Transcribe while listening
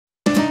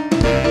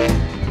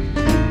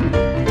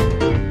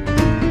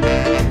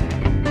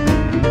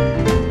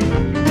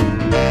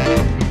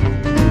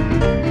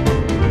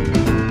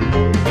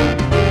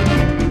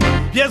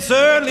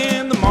early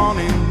in the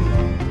morning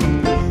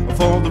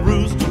before the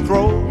rooster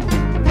crow.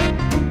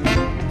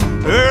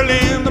 Early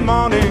in the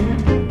morning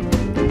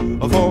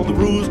before the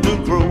rooster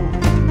crow.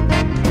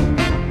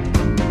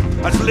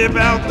 I slip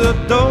out the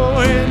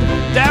door and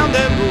down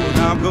that road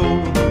I'll go.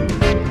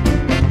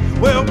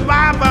 Well,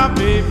 bye-bye,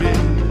 baby,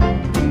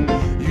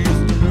 you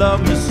used to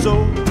love me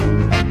so.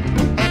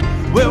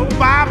 Well,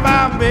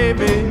 bye-bye,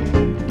 baby,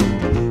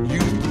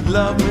 you used to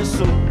love me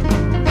so.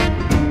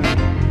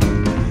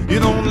 You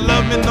don't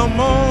love me no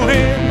more,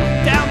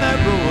 and down that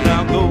road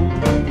I'll go.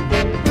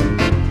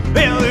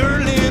 Well,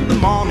 early in the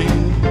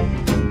morning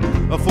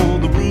before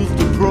the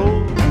rooster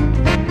crow.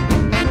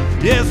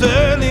 Yes,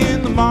 early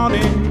in the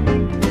morning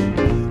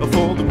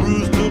before the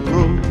rooster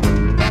crow.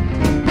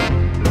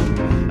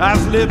 I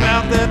slip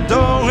out that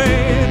door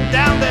and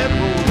down that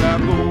road I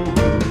go.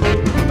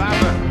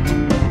 Bye-bye.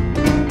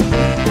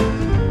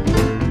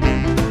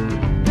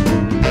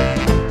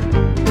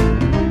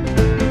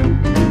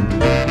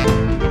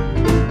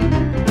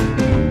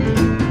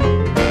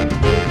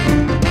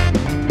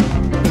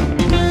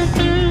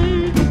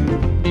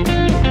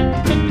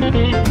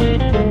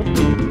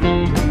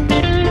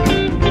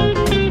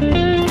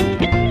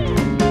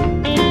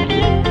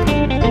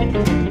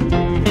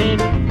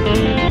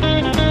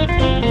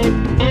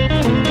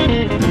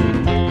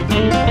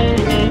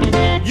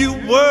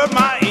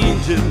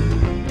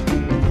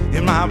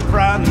 My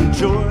pride and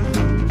joy,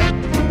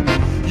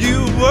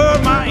 you were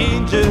my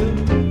angel,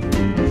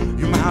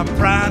 you're my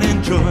pride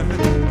and joy.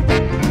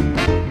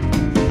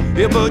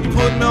 Yeah, but you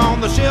put me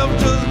on the shelf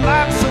just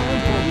like some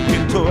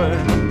broken toy.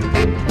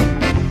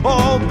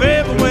 Oh,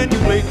 baby, when you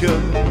wake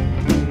up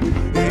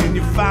and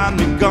you find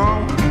me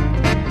gone.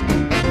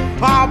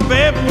 Oh,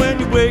 baby, when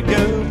you wake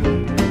up,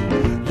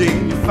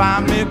 then you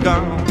find me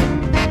gone.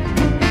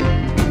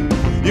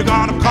 You're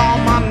gonna call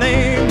my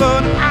name,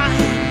 but I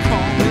ain't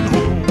coming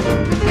home.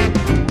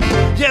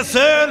 Yes,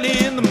 early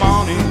in the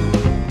morning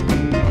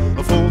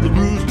before the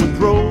rooster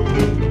crow.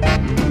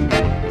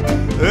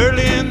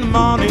 Early in the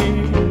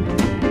morning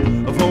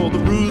before the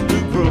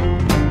rooster crow.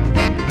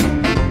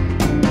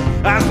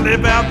 I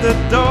slip out the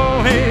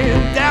door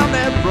and down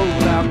that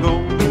road I'll go.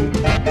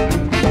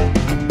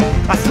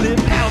 I slip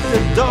out the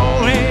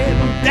door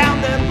and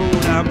down that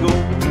road I'll go.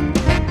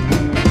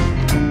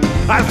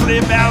 I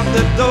slip out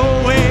the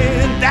door